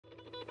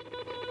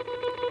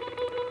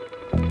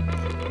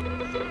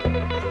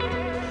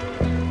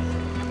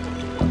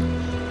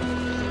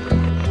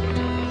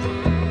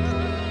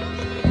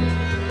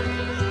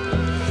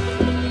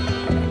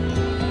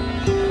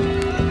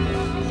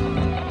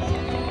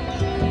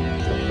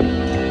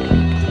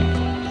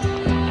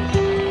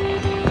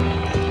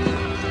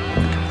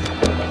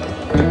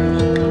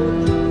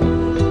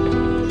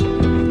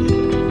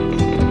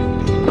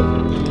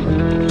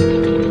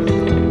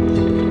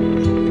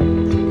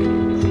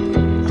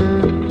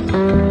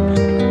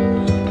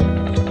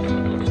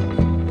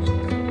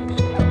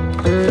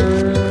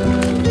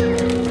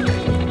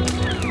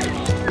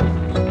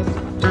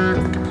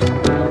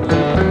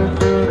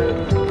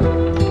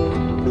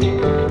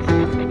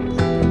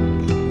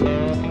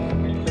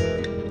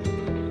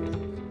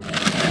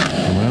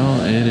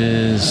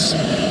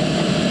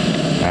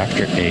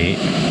after 8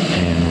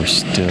 and we're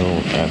still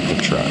at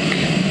the truck.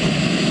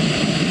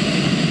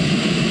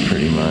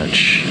 Pretty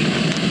much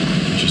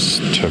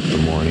just took the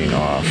morning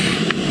off,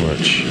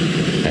 which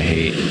I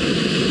hate,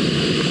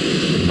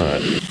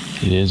 but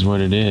it is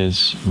what it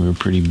is. We were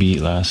pretty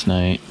beat last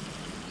night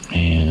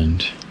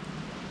and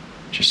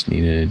just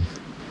needed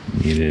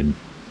the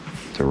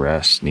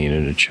rest,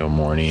 needed a chill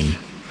morning.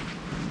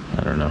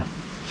 I don't know.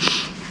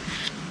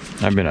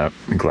 I've been up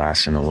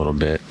glassing a little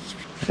bit.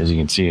 As you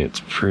can see,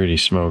 it's pretty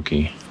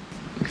smoky.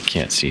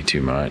 Can't see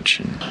too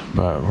much,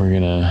 but we're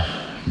gonna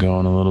go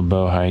on a little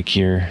bow hike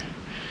here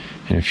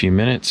in a few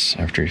minutes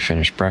after we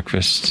finish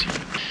breakfast.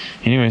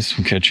 Anyways,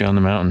 we'll catch you on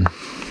the mountain.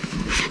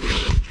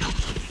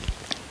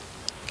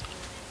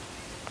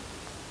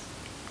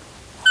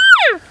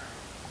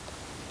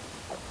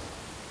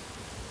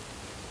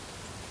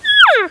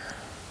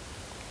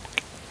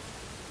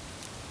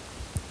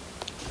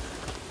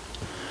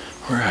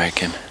 We're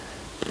hiking.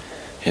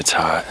 It's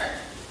hot.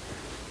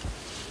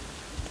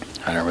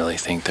 I don't really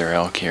think there are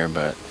elk here,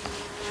 but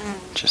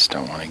just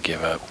don't want to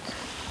give up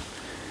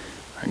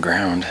our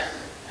ground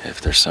if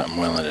there's something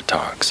willing to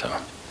talk. So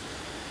a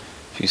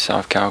few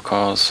soft cow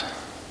calls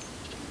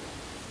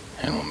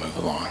and we'll move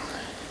along.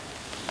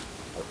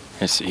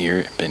 It's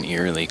been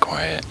eerily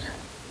quiet.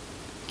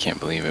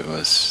 Can't believe it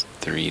was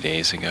 3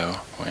 days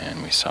ago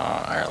when we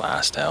saw our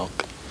last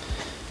elk,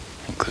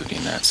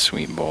 including that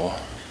sweet bull.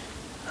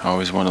 I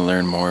always want to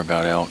learn more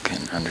about elk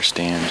and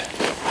understand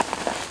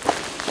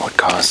what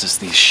causes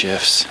these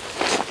shifts.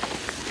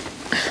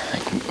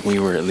 Like, we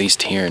were at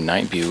least hearing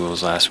night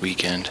bugles last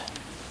weekend.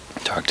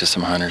 Talked to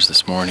some hunters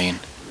this morning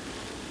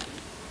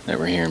that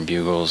were hearing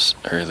bugles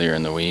earlier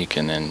in the week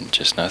and then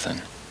just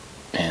nothing.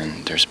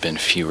 And there's been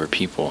fewer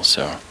people,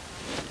 so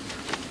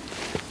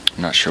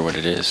I'm not sure what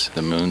it is.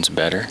 The moon's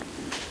better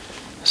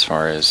as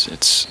far as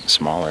it's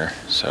smaller,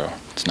 so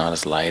it's not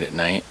as light at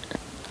night.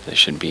 They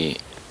should be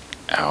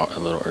out a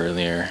little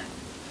earlier,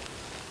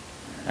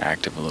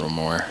 active a little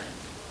more.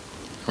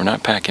 We're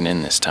not packing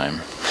in this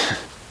time.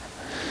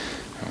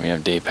 We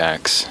have day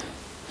packs.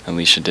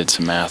 Alicia did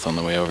some math on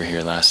the way over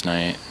here last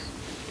night,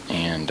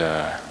 and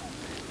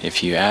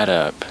if you add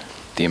up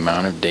the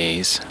amount of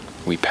days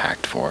we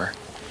packed for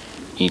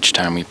each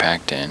time we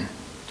packed in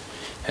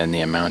and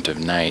the amount of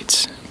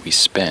nights we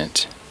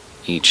spent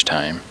each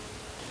time,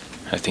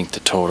 I think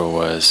the total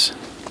was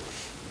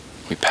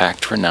we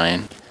packed for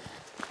 9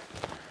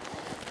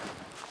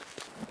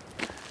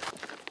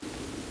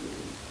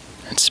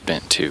 and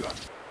spent 2.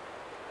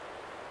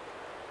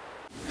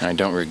 And I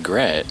don't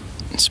regret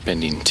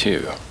spending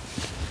 2,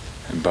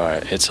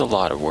 but it's a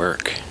lot of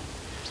work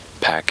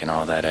packing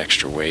all that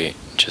extra weight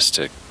just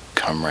to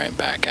come right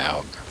back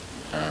out.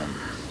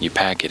 You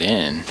pack it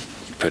in,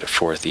 you put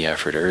forth the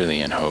effort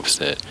early in hopes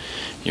that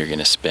you're going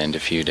to spend a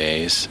few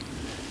days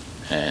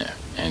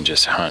and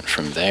just hunt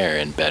from there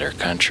in better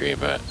country,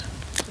 but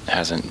it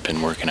hasn't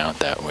been working out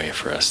that way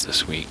for us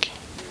this week.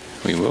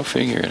 We will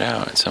figure it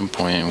out at some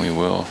point, and we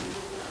will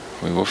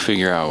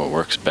figure out what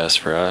works best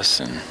for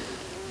us, and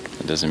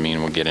it doesn't mean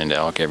we'll get into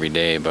elk every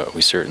day, but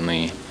we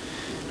certainly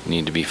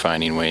need to be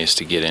finding ways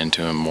to get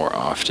into them more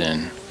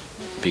often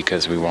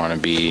because we want to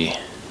be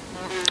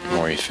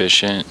more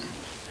efficient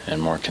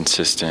and more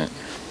consistent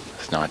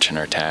with notching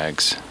our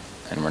tags,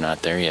 and we're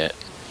not there yet.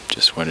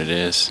 Just what it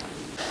is.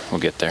 We'll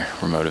get there.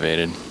 We're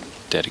motivated,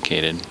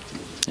 dedicated,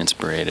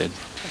 inspirated.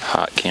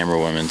 Hot camera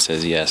woman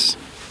says yes.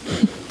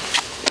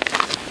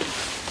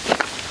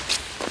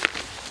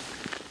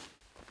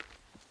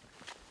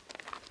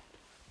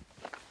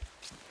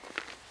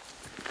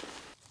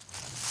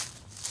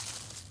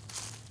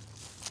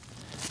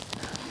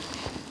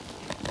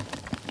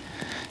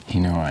 You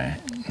know, I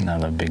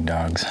love big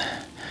dogs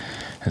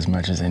as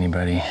much as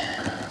anybody,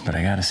 but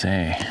I gotta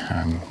say,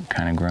 I'm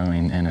kind of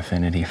growing an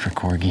affinity for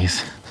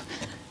corgis.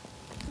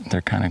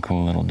 They're kind of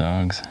cool little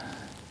dogs.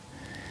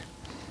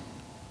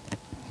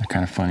 They're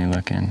kind of funny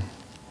looking,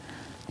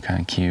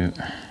 kind of cute.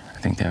 I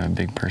think they have a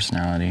big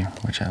personality,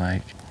 which I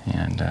like,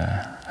 and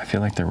I feel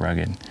like they're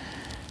rugged,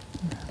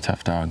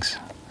 tough dogs.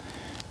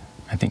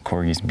 I think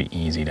corgis would be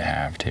easy to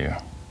have too.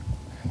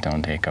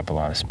 Don't take up a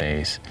lot of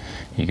space.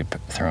 You could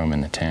throw them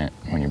in the tent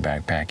when you're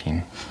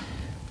backpacking.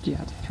 Do you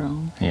have to throw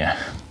them? Yeah,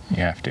 you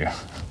have to.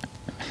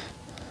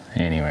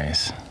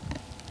 Anyways,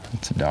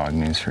 that's the dog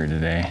news for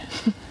today.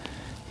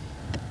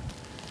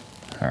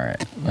 All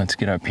right, let's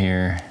get up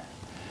here,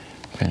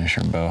 finish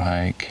our bow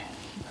hike.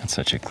 That's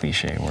such a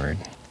cliche word.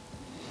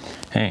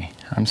 Hey,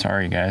 I'm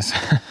sorry guys.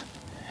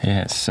 It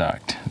has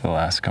sucked the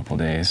last couple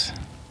days.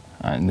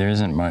 There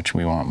isn't much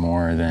we want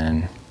more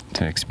than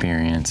to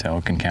experience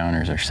elk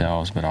encounters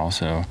ourselves, but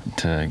also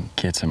to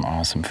get some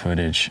awesome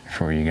footage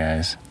for you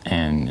guys.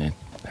 And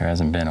there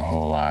hasn't been a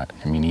whole lot.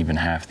 I mean, even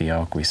half the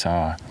elk we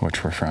saw,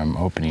 which were from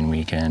opening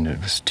weekend,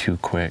 it was too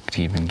quick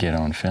to even get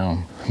on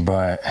film.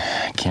 But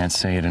I can't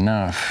say it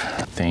enough.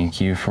 Thank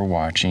you for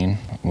watching.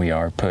 We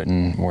are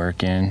putting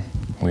work in.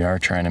 We are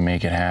trying to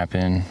make it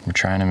happen. We're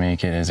trying to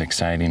make it as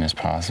exciting as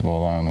possible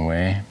along the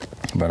way.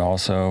 But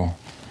also,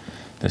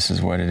 this is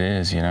what it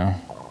is, you know?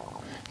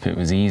 If it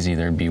was easy,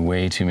 there'd be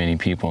way too many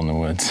people in the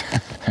woods.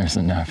 There's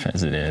enough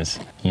as it is.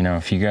 You know,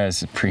 if you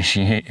guys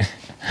appreciate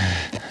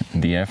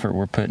the effort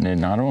we're putting in,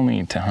 not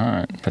only to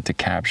hunt, but to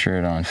capture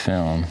it on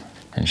film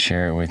and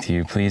share it with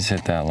you, please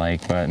hit that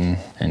like button.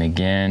 And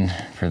again,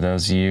 for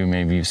those of you,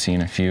 maybe you've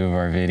seen a few of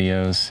our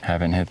videos,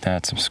 haven't hit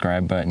that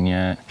subscribe button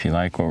yet. If you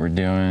like what we're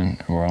doing,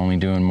 we're only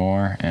doing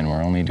more and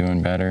we're only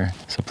doing better.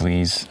 So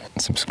please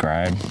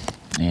subscribe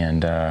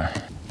and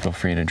feel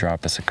free to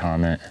drop us a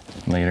comment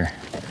later.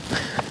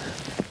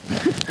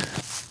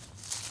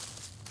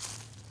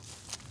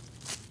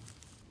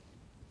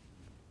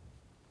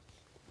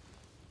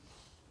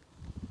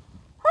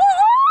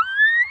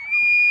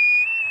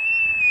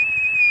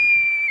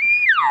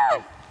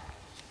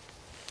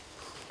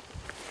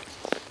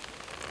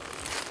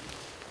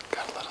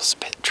 Got a little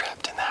spit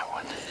trapped in that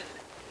one.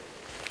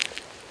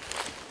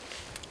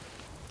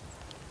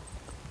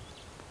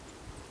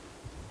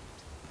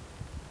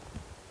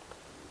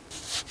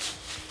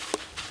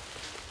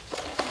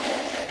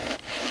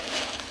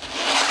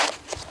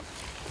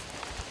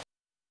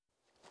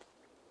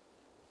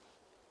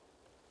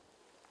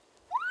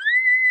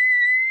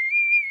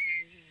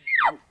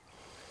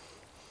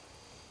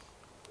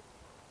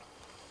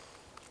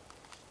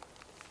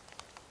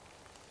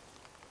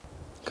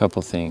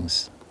 Couple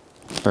things.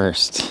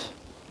 First,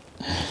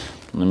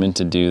 I meant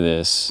to do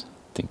this,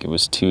 I think it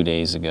was 2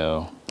 days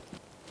ago.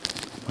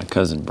 My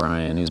cousin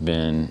Brian, who's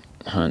been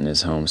hunting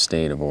his home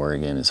state of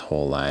Oregon his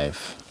whole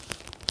life.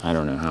 I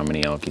don't know how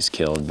many elk he's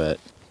killed, but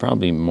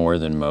probably more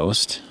than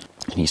most.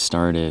 He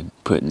started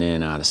putting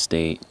in out of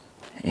state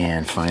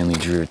and finally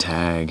drew a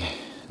tag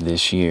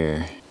this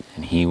year.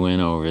 And he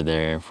went over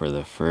there for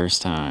the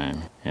first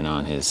time, and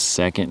on his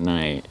second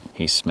night,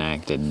 he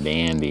smacked a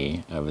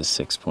dandy of a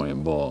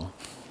 6-point bull.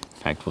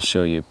 In fact, we'll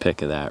show you a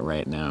pic of that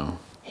right now.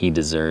 He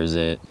deserves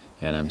it,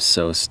 and I'm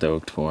so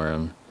stoked for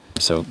him.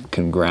 So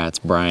congrats,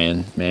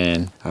 Brian.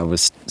 Man, I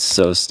was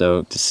so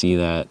stoked to see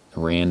that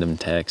random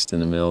text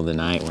in the middle of the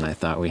night when I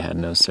thought we had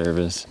no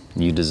service.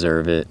 You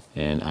deserve it,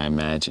 and I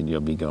imagine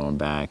you'll be going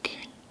back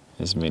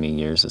as many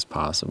years as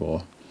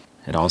possible.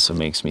 It also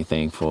makes me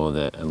thankful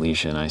that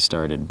Alicia and I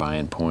started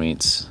buying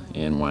points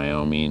in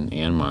Wyoming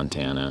and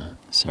Montana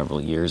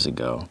several years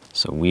ago.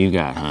 So we've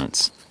got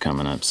hunts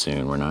coming up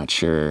soon. We're not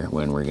sure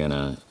when we're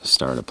gonna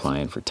start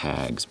applying for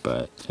tags,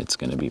 but it's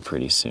gonna be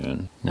pretty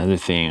soon. Another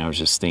thing I was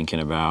just thinking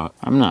about,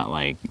 I'm not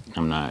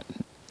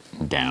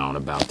down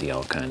about the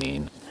elk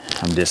hunting.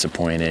 I'm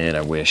disappointed.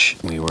 I wish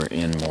we were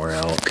in more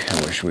elk.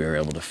 I wish we were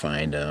able to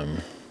find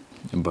them.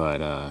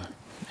 But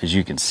as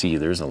you can see,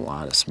 there's a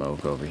lot of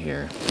smoke over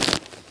here.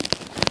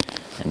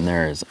 And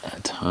there's a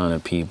ton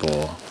of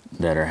people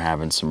that are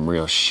having some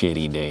real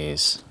shitty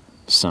days.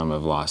 Some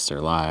have lost their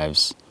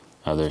lives,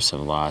 others have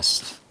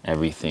lost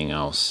everything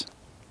else.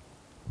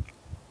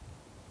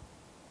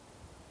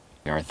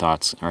 Our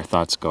thoughts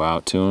go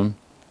out to them,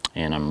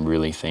 and I'm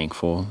really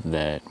thankful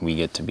that we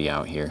get to be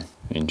out here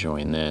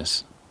enjoying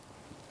this.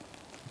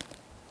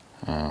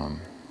 So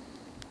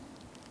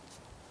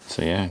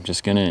yeah,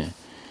 just gonna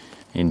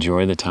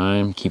enjoy the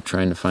time, keep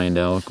trying to find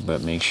elk,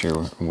 but make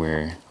sure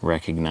we're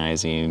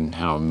recognizing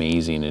how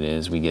amazing it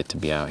is we get to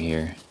be out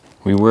here.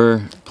 We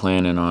were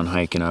planning on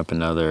hiking up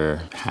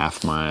another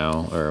half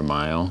mile or a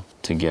mile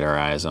to get our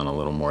eyes on a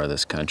little more of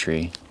this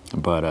country,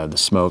 but the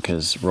smoke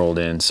has rolled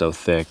in so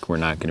thick we're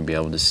not going to be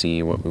able to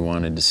see what we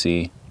wanted to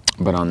see.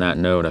 But on that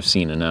note, I've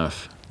seen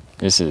enough.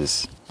 This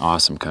is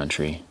awesome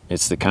country.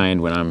 It's the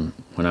kind when I'm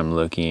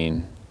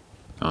looking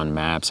on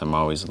maps, I'm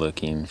always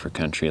looking for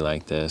country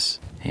like this.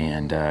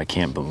 And I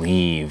can't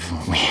believe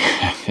we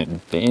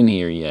haven't been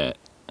here yet.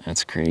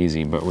 That's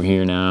crazy, but we're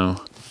here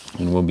now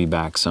and we'll be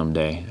back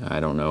someday. I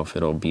don't know if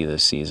it'll be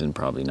this season,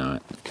 probably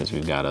not, because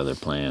we've got other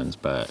plans,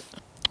 but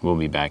we'll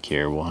be back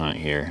here, we'll hunt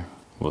here,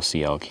 we'll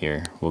see elk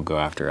here, we'll go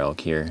after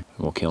elk here,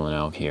 we'll kill an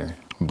elk here.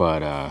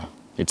 But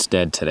it's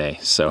dead today,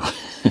 so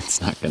it's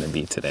not gonna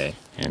be today.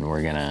 And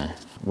we're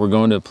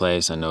going to a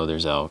place I know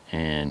there's elk,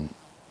 and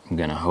I'm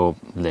gonna hope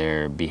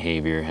their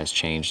behavior has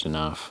changed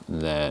enough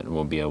that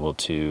we'll be able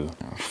to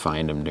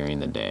find them during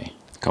the day.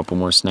 A couple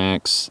more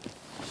snacks,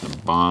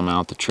 bomb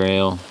out the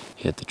trail,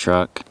 hit the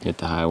truck, hit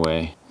the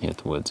highway, hit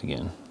the woods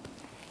again.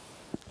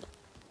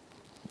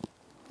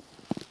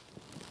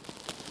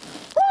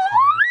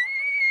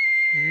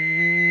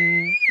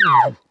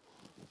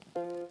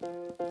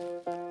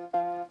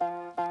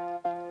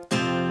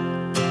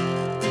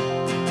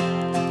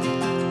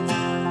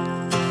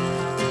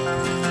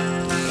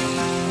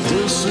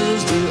 This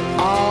is the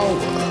hour,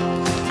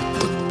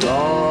 the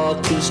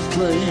darkest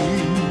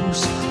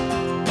place.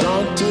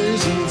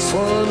 Dante's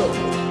Inferno,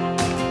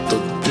 the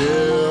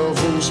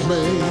devil's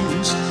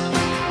maze.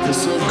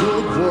 It's a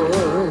good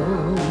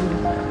world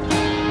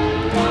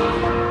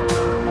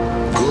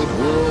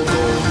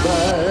gone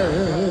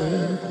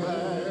bad.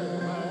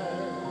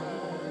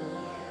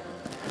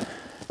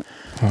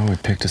 Well, we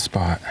picked a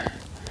spot.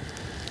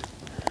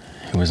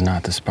 It was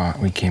not the spot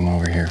we came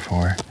over here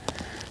for,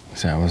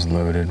 because that was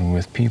loaded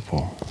with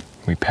people.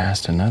 We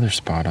passed another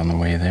spot on the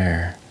way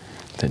there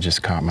that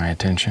just caught my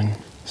attention.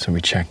 So we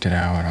checked it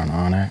out on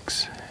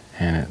Onyx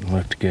and it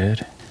looked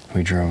good.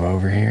 We drove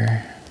over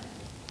here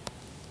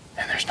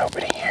and there's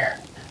nobody here.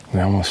 We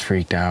almost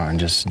freaked out and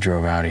just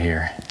drove out of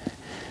here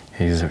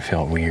because it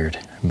felt weird.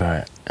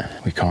 But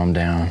we calmed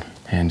down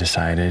and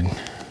decided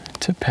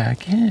to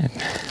pack in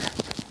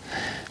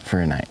for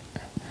a night.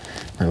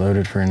 We're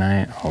loaded for a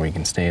night. All we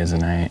can stay is a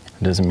night.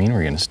 It doesn't mean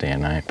we're gonna stay a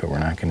night, but we're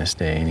not gonna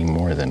stay any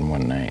more than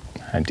one night.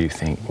 I do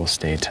think we'll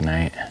stay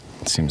tonight.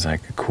 It seems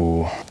like a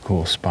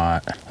cool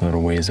spot, a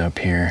little ways up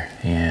here,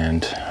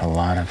 and a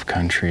lot of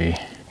country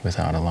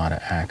without a lot of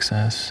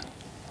access.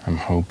 I'm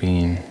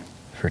hoping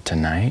for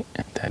tonight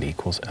that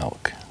equals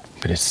elk.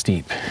 But it's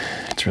steep.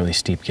 It's really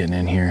steep getting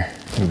in here.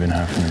 We've been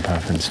huffing and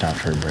puffing, stopped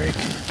for a break.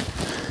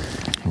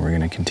 And we're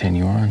gonna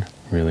continue on,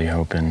 really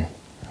hoping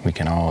we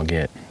can all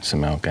get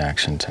some elk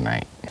action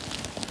tonight.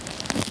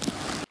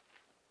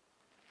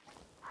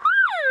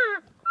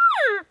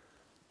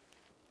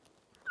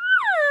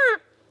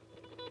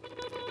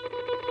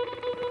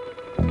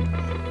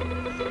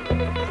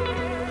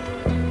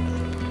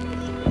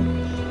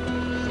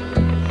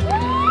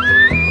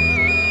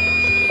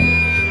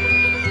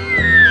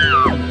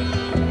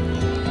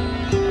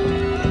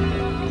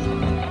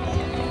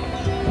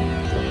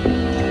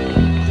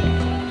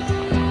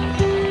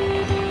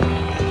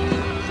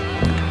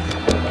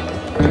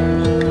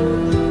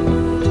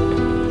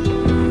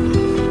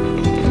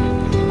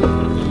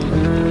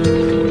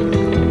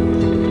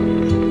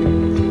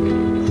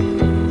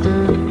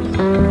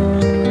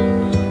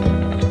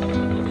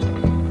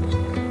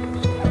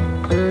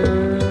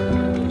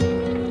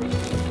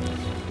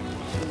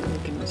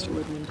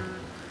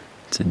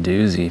 It's a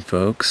doozy,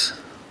 folks.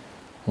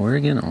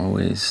 Oregon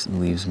always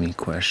leaves me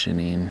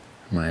questioning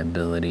my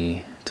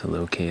ability to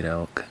locate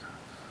elk.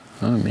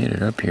 Oh, I made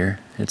it up here.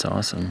 It's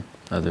awesome,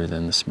 other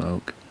than the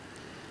smoke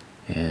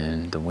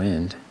and the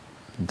wind.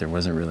 There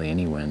wasn't really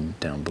any wind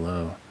down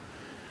below.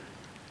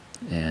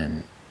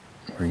 And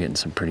we're getting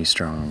some pretty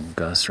strong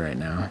gusts right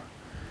now.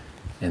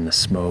 And the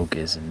smoke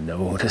is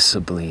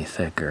noticeably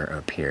thicker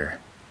up here.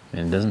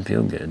 And it doesn't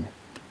feel good.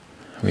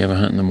 We have a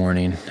hunt in the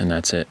morning, and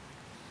that's it.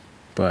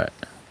 But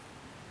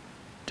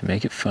to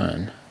make it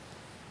fun,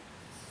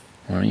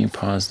 why don't you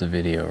pause the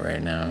video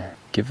right now?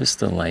 Give us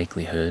the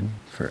likelihood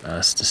for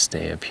us to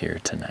stay up here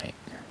tonight.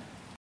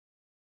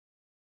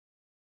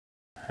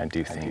 I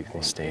do think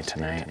we'll stay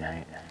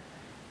tonight.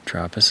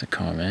 Drop us a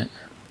comment.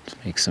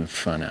 Let's make some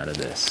fun out of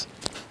this.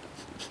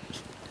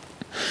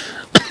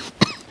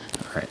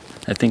 Alright,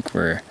 I think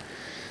we're...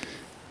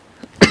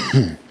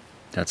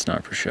 That's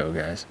not for show,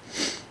 guys.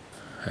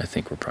 I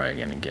think we're probably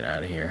gonna get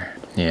out of here.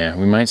 Yeah,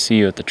 we might see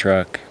you at the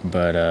truck,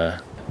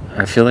 but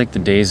I feel like the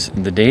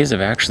days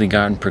have actually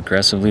gotten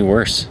progressively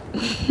worse.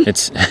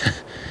 It's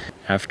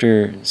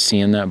after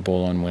seeing that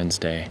bull on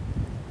Wednesday,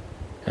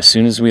 as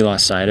soon as we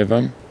lost sight of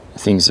him,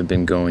 things have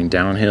been going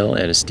downhill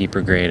at a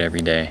steeper grade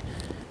every day.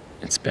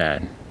 It's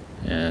bad.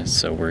 Yeah,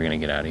 so we're gonna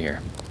get out of here.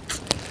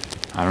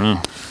 I don't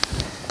know.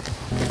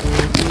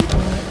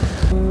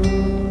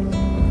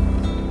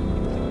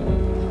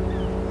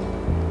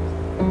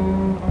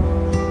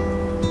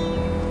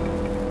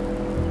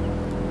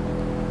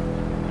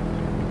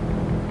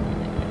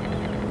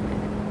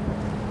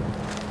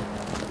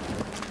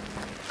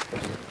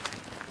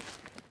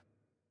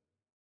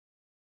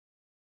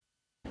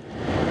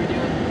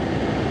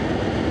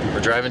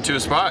 Driving to a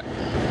spot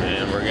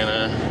and we're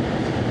gonna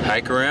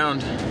hike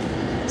around,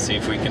 see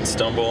if we can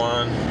stumble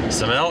on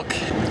some elk.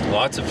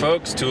 Lots of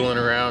folks tooling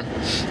around,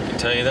 I can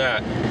tell you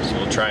that. So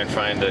we'll try and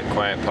find a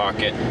quiet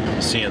pocket.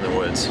 We'll see you in the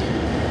woods.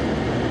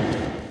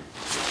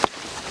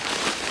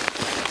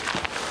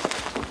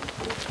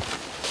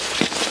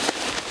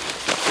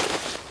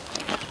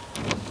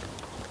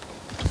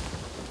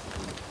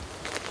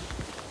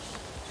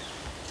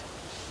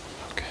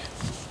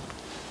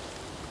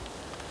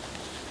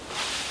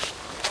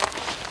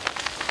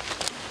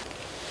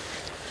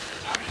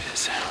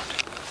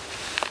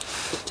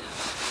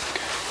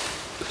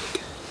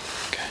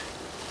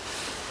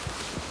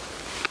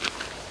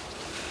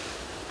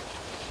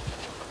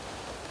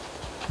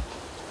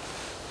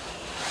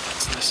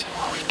 Listen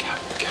while we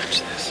catch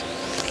this.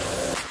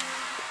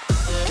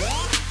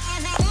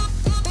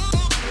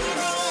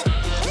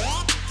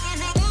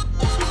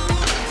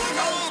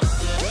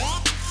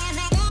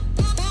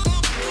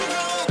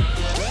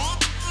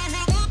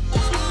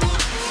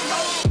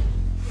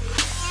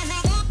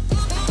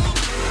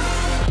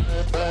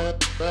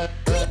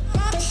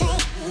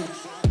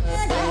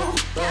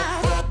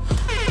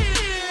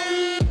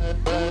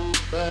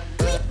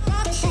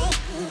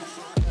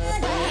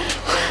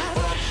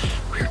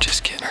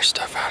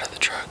 Stuff out of the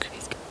truck.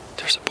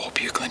 There's a bull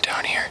bugling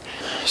down here.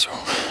 So,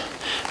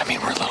 I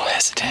mean, we're a little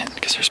hesitant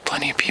because there's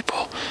plenty of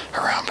people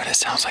around, but it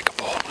sounds like a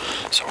bull.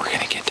 So we're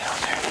gonna get down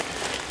there.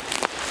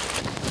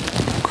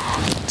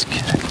 Cool, let's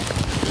get it.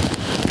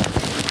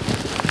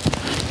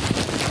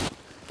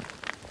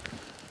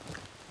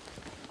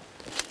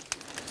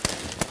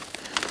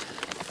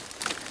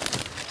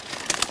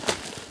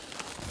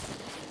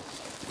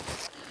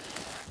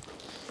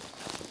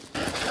 I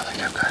feel like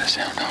I've got to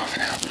sound off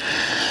now.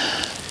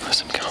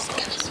 Listen,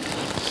 cowbells.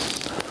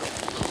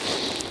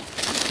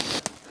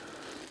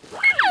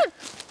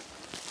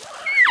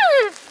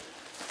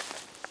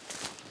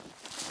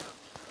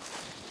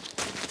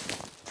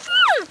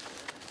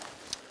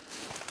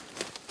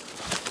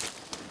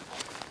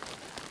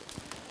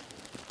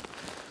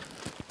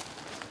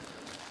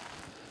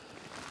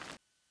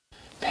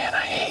 Man, I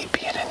hate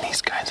being in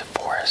these kinds of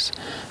forests.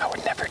 I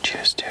would never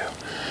choose to,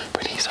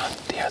 but he's on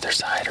the other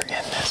side or in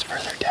this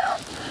further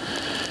down.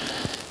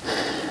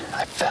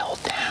 I fell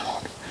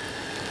down,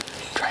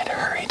 trying to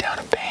hurry down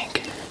a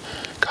bank,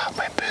 caught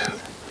my boot,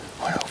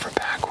 went over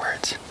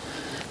backwards.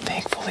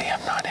 Thankfully,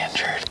 I'm not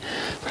injured,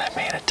 but I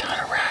made a ton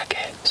of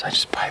racket, so I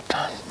just piped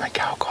on my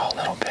cow call a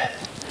little bit,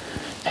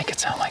 make it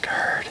sound like a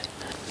herd.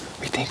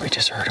 We think we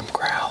just heard him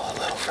growl a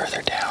little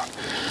further down.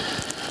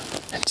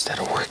 Instead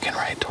of working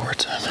right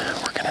towards him,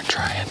 we're gonna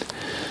try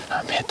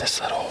and hit this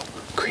little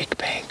creek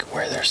bank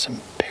where there's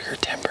some bigger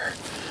timber,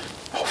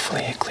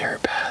 hopefully a clearer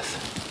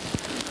path.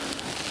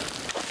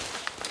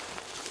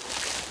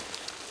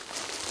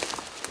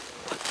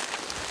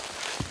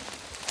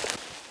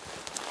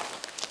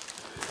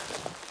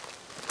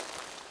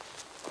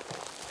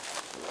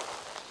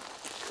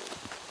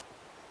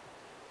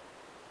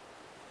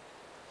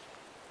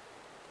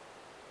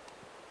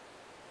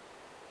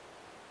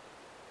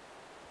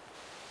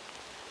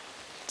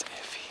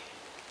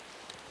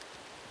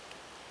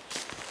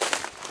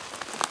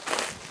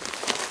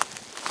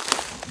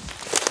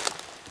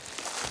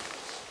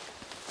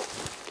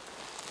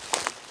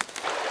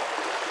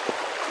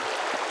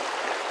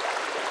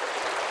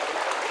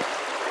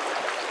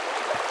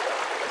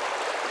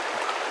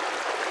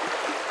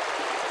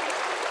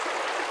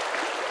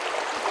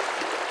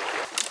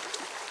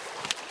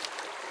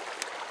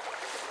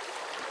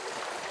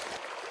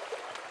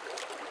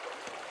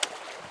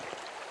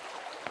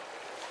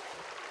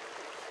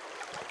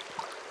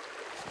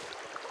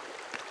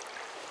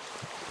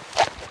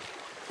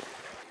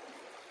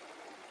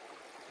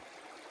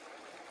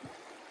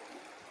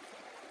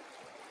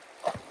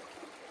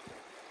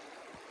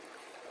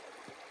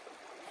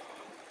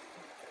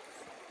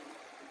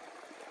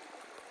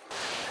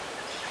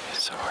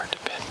 It's so hard to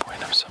pinpoint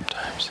them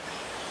sometimes.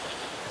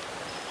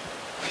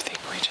 We think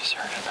we just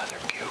heard another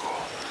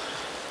bugle,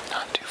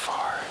 not too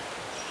far,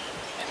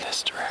 in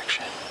this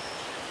direction.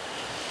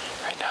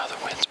 Right now the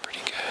wind's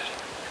pretty good,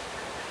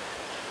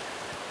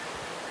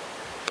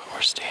 but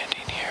we're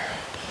standing here,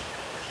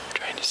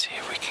 trying to see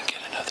if we can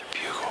get another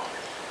bugle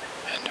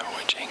and know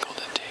which angle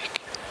to take.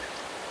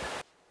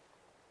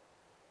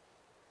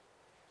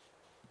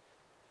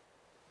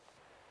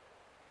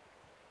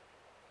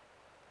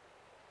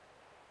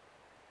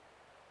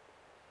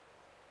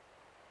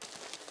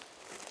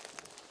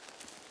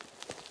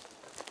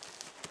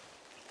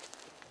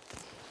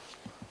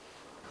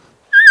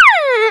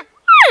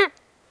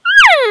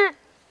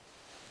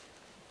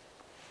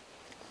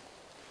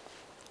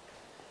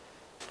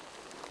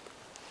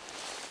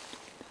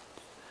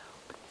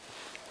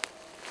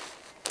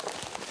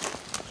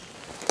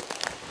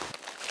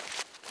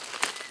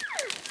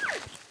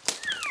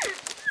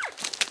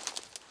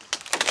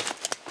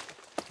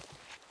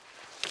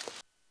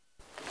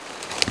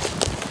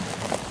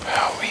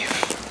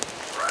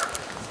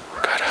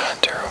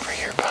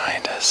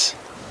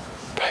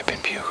 Piping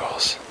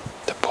bugles.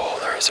 The bull,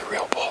 there is a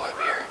real bull up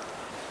here.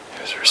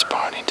 He was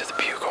responding to the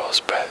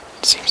bugles, but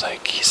it seems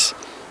like he's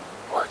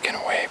working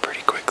away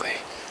pretty quickly.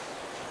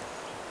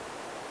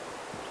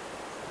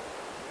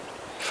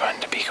 Fun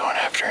to be going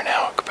after an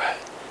elk, but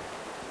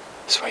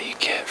that's what you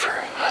get for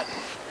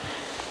hunting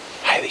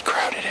highly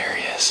crowded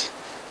areas.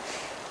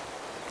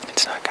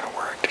 It's not going to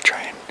work to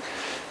try and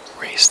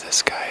race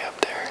this guy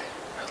up there.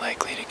 We're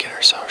likely to get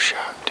ourselves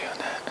shot doing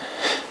that.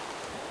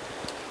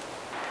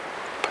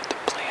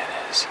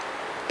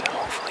 That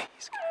hopefully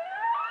he's gonna...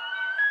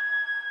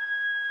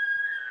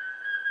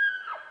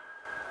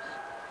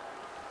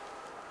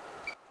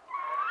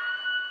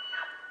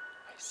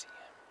 I see him.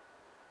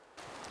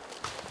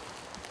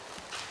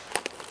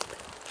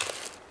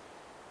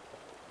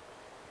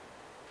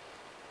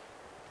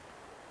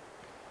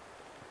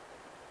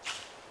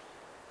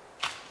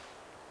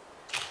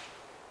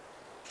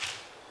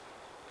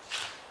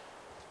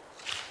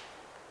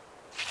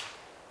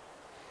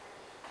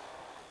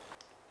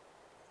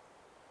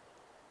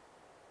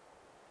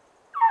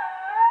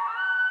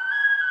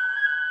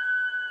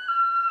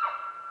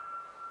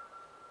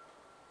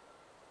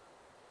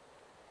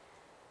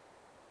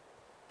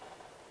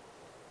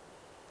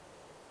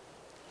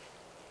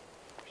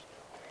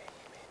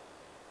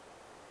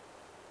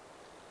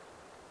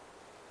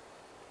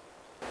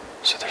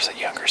 So there's a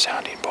younger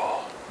sounding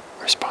bull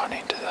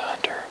responding to the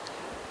hunter,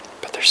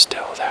 but there's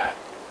still that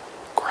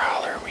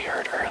growler we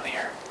heard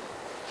earlier.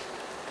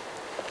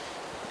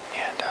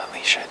 And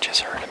Alicia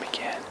just heard him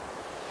again,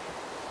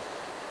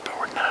 but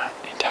we're not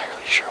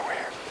entirely sure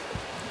where.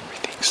 We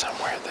think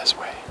somewhere this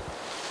way.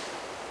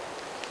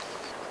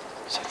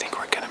 So I think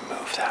we're gonna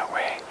move that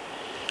way.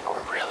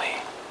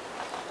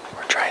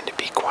 We're trying to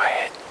be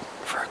quiet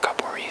for a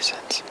couple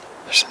reasons.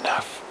 There's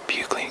enough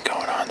bugling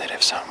going on that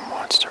if something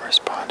wants to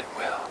respond, it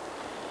will.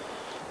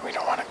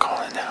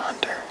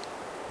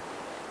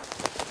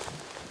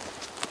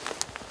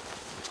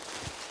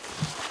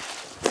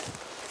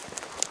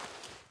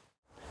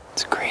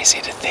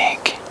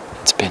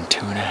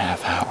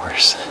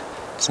 hours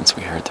since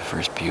we heard the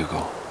first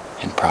bugle,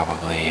 and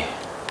probably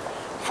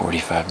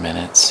 45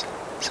 minutes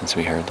since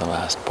we heard the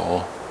last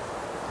bull.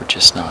 We're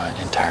just not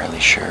entirely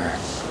sure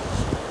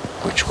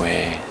which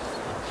way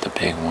the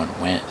big one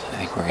went. I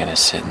think we're gonna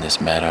sit in this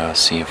meadow,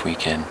 see if we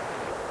can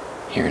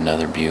hear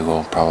another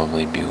bugle,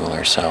 probably bugle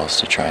ourselves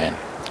to try and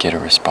get a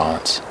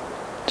response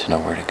to know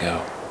where to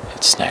go.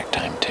 It's snack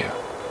time too.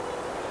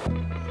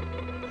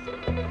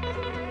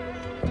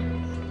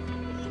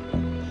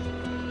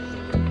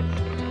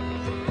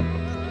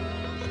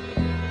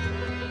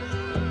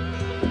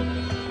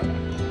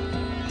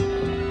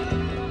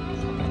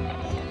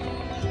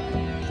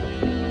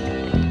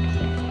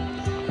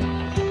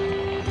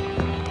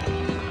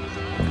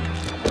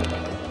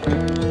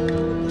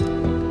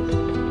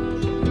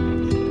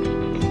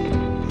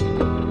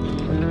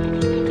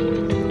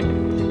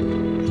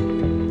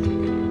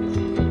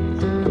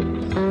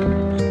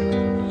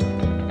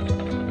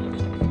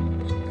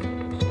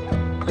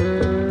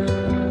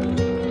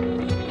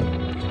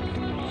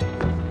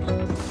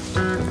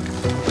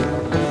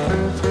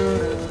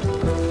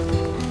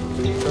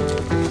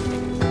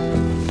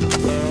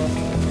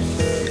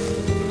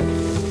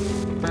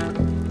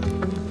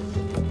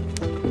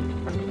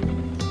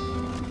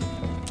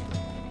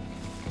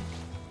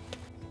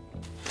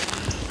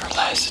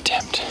 Last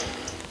attempt.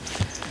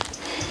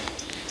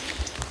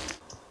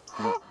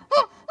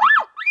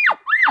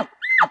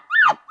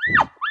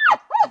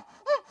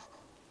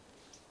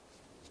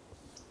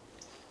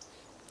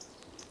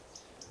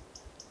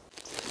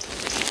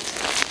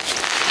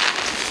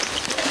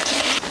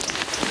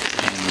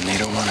 And they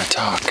don't want to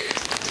talk.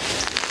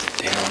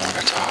 They don't want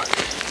to talk.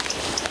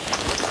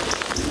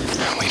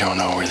 We don't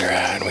know where they're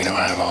at. We don't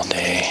have all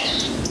day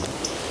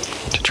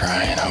to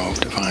try and hope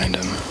to find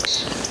them.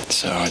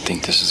 So I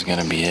think this is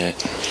gonna be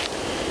it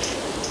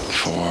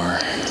for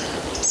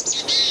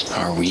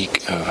our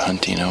week of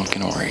hunting elk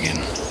in Oregon.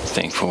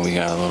 Thankful we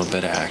got a little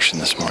bit of action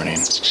this morning.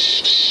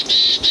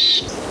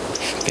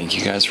 Thank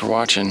you guys for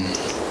watching.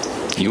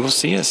 You will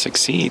see us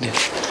succeed.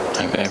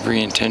 I have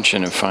every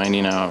intention of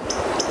finding out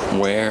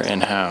where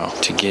and how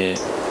to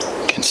get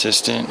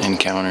consistent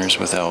encounters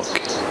with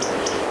elk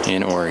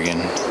in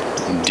Oregon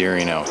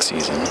during elk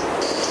season.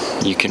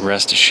 You can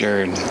rest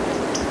assured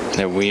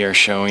that we are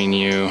showing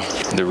you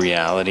the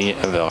reality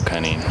of elk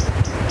hunting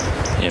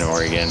in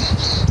Oregon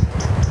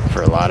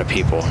for a lot of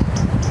people.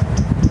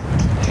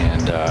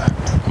 And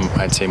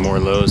I'd say more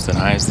lows than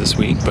highs this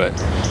week, but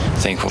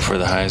thankful for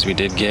the highs we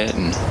did get.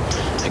 And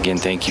again,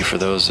 thank you for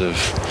those of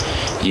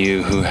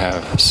you who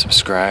have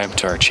subscribed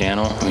to our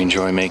channel. We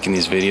enjoy making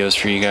these videos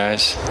for you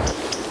guys.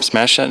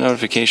 Smash that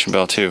notification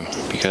bell too,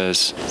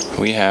 because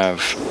we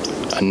have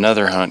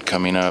another hunt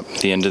coming up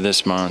at the end of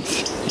this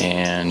month,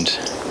 and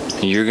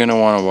you're gonna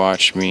want to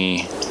watch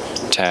me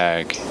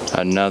tag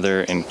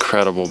another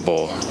incredible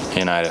bull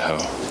in Idaho.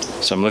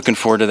 So I'm looking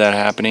forward to that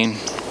happening,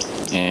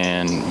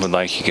 and would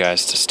like you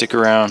guys to stick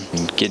around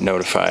and get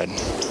notified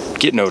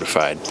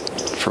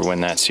for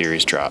when that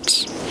series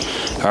drops.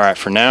 All right,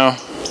 for now,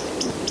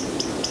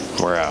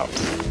 we're out.